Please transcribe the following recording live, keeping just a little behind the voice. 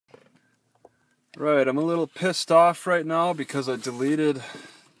Right, I'm a little pissed off right now because I deleted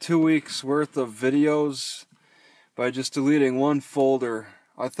 2 weeks worth of videos by just deleting one folder.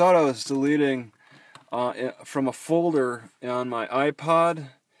 I thought I was deleting from a folder on my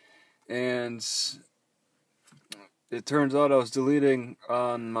iPod, and it turns out I was deleting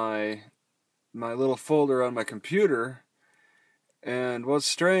on my little folder on my computer. And what's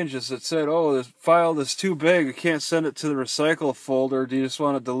strange is it said, "Oh, this file is too big. You can't send it to the recycle folder. Do you just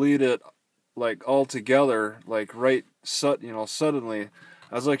want to delete it like altogether, like suddenly?"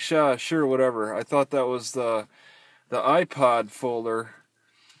 I was like, sure, whatever. I thought that was the iPod folder,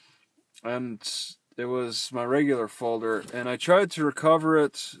 and it was my regular folder. And I tried to recover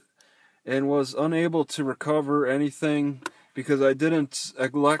it and was unable to recover anything because I didn't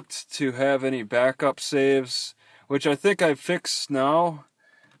elect to have any backup saves, which I think I fixed now,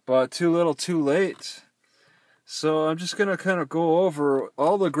 but too little too late. So I'm just going to kind of go over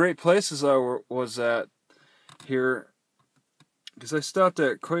all the great places I was at here, because I stopped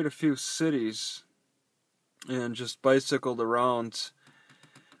at quite a few cities and just bicycled around.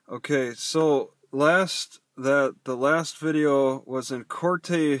 Okay, so the last video was in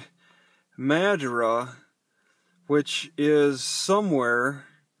Corte Madera, which is somewhere.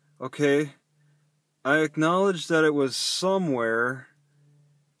 Okay, I acknowledge that it was somewhere.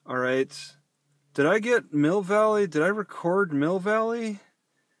 All right. Did I get Mill Valley? Did I record Mill Valley?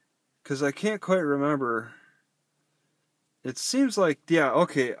 Because I can't quite remember. It seems like, yeah,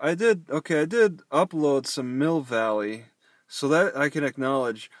 okay, I did upload some Mill Valley, so that I can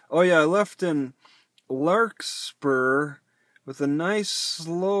acknowledge. Oh yeah, I left in Larkspur with a nice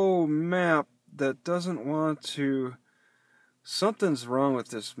slow map that doesn't want to... Something's wrong with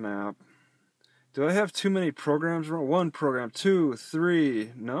this map. Do I have too many programs run? 1 program, 2,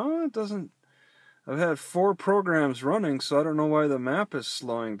 3. No, it doesn't. I've had 4 programs running, so I don't know why the map is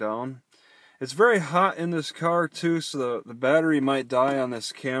slowing down. It's very hot in this car too, so the battery might die on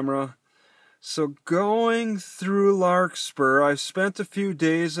this camera. So going through Larkspur, I spent a few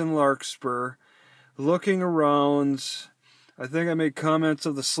days in Larkspur looking around. I think I made comments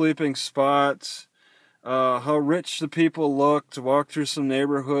of the sleeping spots, how rich the people looked, walked through some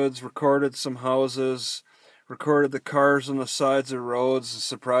neighborhoods, recorded some houses, recorded the cars on the sides of roads,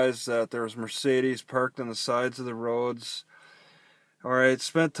 surprised that there was Mercedes parked on the sides of the roads. Alright,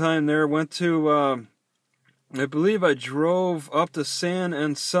 spent time there, went to, I believe I drove up to San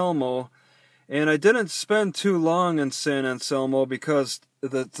Anselmo, and I didn't spend too long in San Anselmo because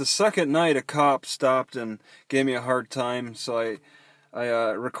the second night a cop stopped and gave me a hard time, so I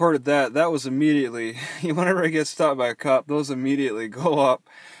recorded that. That was immediately, whenever I get stopped by a cop, those immediately go up,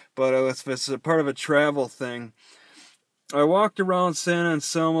 but it's a part of a travel thing. I walked around San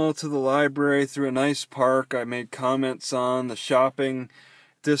Anselmo to the library through a nice park. I made comments on the shopping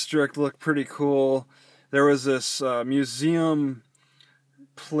district, looked pretty cool. There was this museum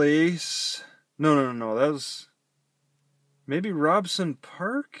place. No. That was maybe Robson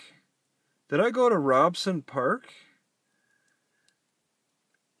Park? Did I go to Robson Park?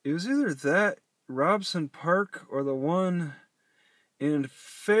 It was either that Robson Park or the one in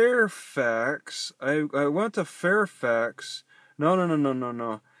Fairfax. I went to Fairfax. No.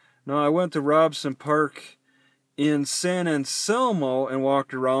 No, I went to Robson Park in San Anselmo and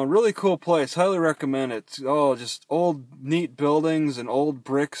walked around. Really cool place. Highly recommend it. Oh, just old neat buildings and old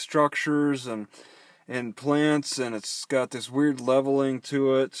brick structures and plants, and it's got this weird leveling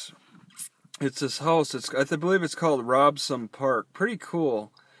to it. It's this house. I believe it's called Robson Park. Pretty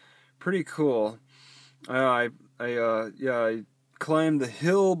cool. I climbed the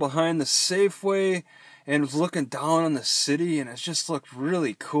hill behind the Safeway and was looking down on the city, and it just looked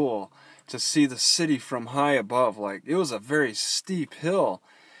really cool to see the city from high above. Like, it was a very steep hill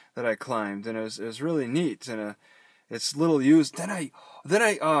that I climbed, and it was really neat, and it's little used. Then I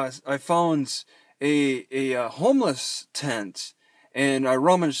found a homeless tent, and I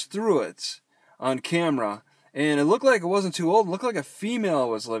rummaged through it on camera, and it looked like it wasn't too old. It looked like a female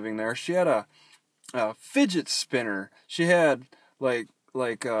was living there. She had a fidget spinner. She had like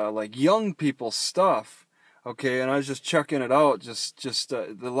young people stuff. Okay, and I was just checking it out. Just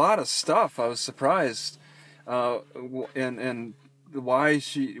a lot of stuff. I was surprised, and why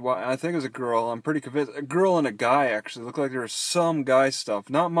I think it was a girl. I'm pretty convinced. A girl and a guy actually. It looked like there was some guy stuff.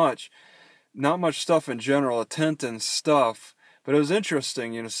 Not much stuff in general. A tent and stuff. But it was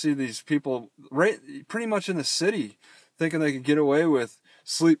interesting, see these people pretty much in the city, thinking they could get away with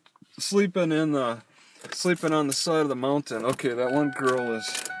sleeping on the side of the mountain. Okay, that one girl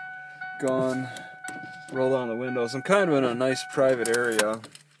is gone. Roll down the windows. I'm kind of in a nice private area.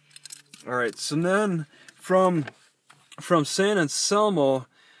 All right, so then from San Anselmo,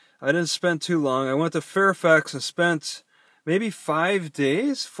 I didn't spend too long. I went to Fairfax and spent maybe 5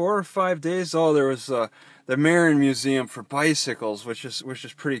 days, 4 or 5 days. Oh, there was the Marion Museum for bicycles, which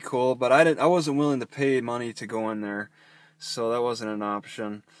is pretty cool. But I wasn't willing to pay money to go in there, so that wasn't an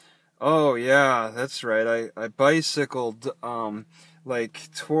option. Oh yeah, that's right. I bicycled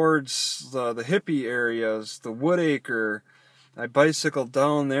like towards the hippie areas, the Woodacre. I bicycled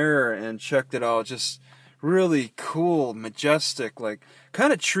down there and checked it out. Just really cool, majestic, like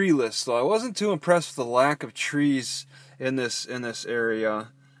kind of treeless though. I wasn't too impressed with the lack of trees in this area.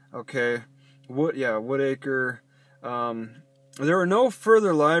 Okay, Woodacre. There were no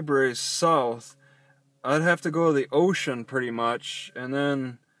further libraries south. I'd have to go to the ocean pretty much, and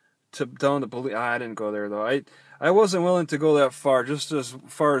then down to Belize. I didn't go there though. I wasn't willing to go that far. Just as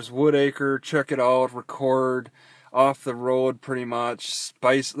far as Woodacre, check it out, record off the road pretty much.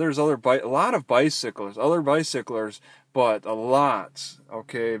 There's a lot of bicyclers, other bicyclers, but a lot.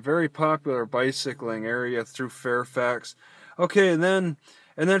 Okay, very popular bicycling area through Fairfax. Okay, and then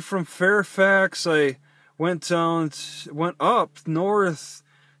from Fairfax I went up north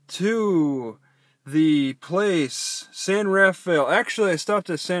to the place, San Rafael. Actually, I stopped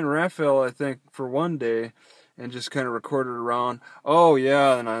at San Rafael, I think, for one day and just kind of recorded around. Oh,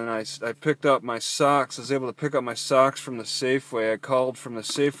 yeah, and I picked up my socks. I was able to pick up my socks from the Safeway. I called from the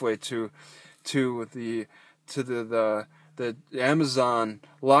Safeway to the Amazon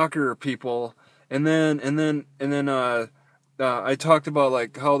locker people, and then I talked about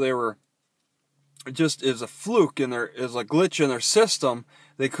like how they were just is a fluke in their is a glitch in their system.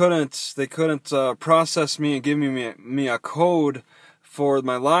 They couldn't process me and give me a code for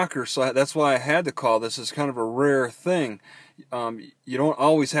my locker, so that's why I had to call. This is kind of a rare thing. You don't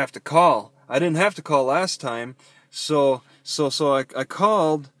always have to call. I didn't have to call last time, so I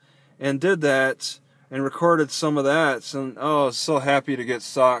called and did that and recorded some of that. And oh, I was so happy to get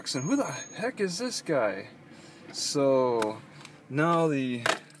socks. And who the heck is this guy? So now the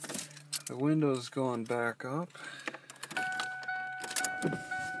window's going back up.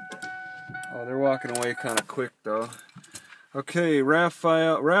 Oh, they're walking away kind of quick though. Okay,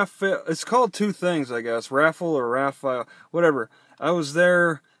 Raphael, it's called two things, I guess. Raffle or Raphael, whatever. I was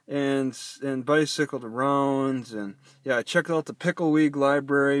there and bicycled around, and yeah, I checked out the Pickleweed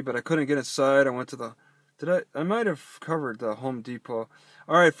Library, but I couldn't get inside. I went to the, I might have covered the Home Depot.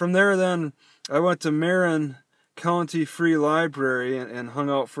 Alright, from there then, I went to Marin County Free Library and hung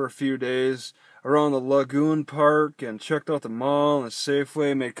out for a few days around the Lagoon Park and checked out the mall and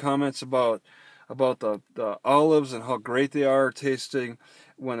Safeway, made comments about the olives and how great they are tasting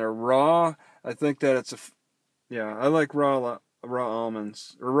when they're raw. I think that I like raw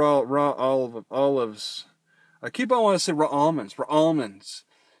almonds, or raw olives. I keep on wanting to say raw almonds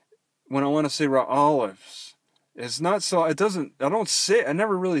when I want to say raw olives. It's not so, I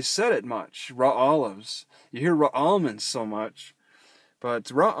never really said it much, raw olives. You hear raw almonds so much.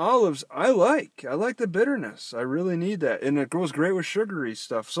 But raw olives, I like the bitterness. I really need that. And it goes great with sugary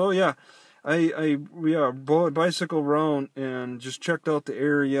stuff. So yeah, I bicycled around and just checked out the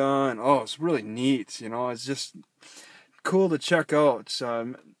area, and oh, it's really neat. You know, it's just cool to check out.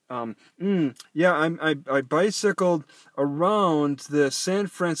 I bicycled around the San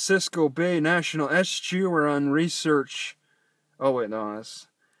Francisco Bay National Estuary. We're on research. Oh wait, no,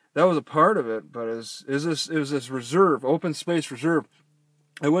 that was a part of it, but it was this reserve, open space reserve.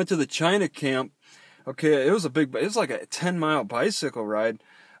 I went to the China camp. Okay, it was like a 10-mile bicycle ride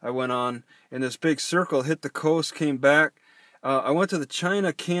I went on in this big circle, hit the coast, came back. I went to the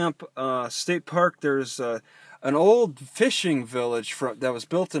China Camp State Park. There's an old fishing village that was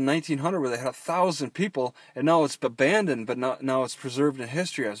built in 1900 where they had 1,000 people, and now it's abandoned, but now it's preserved in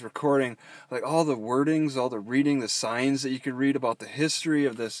history. I was recording like all the wordings, all the reading, the signs that you could read about the history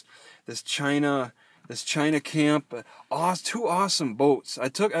of this China camp. Two awesome boats. I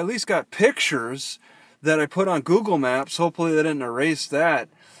at least got pictures that I put on Google Maps. Hopefully they didn't erase that.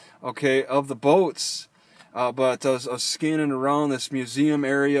 Okay, of the boats. But I was scanning around this museum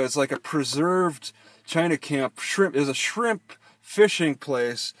area. It's like a preserved China camp. Is a shrimp fishing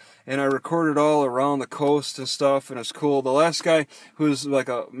place, and I recorded all around the coast and stuff, and it's cool. The last guy who's like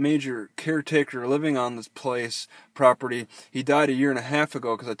a major caretaker living on this property, he died a year and a half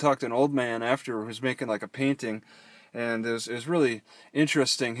ago, because I talked to an old man after who was making like a painting, and it was really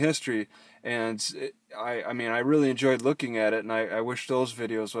interesting history. And I really enjoyed looking at it, and I wish those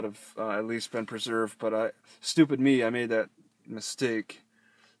videos would have at least been preserved, but stupid me, I made that mistake.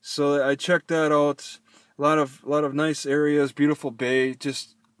 So I checked that out. A lot of nice areas, beautiful bay,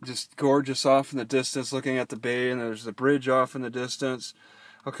 just gorgeous off in the distance, looking at the bay, and there's the bridge off in the distance.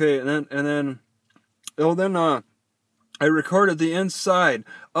 Okay, and then I recorded the inside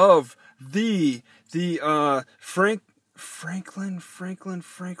of the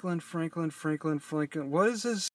Franklin, what is this?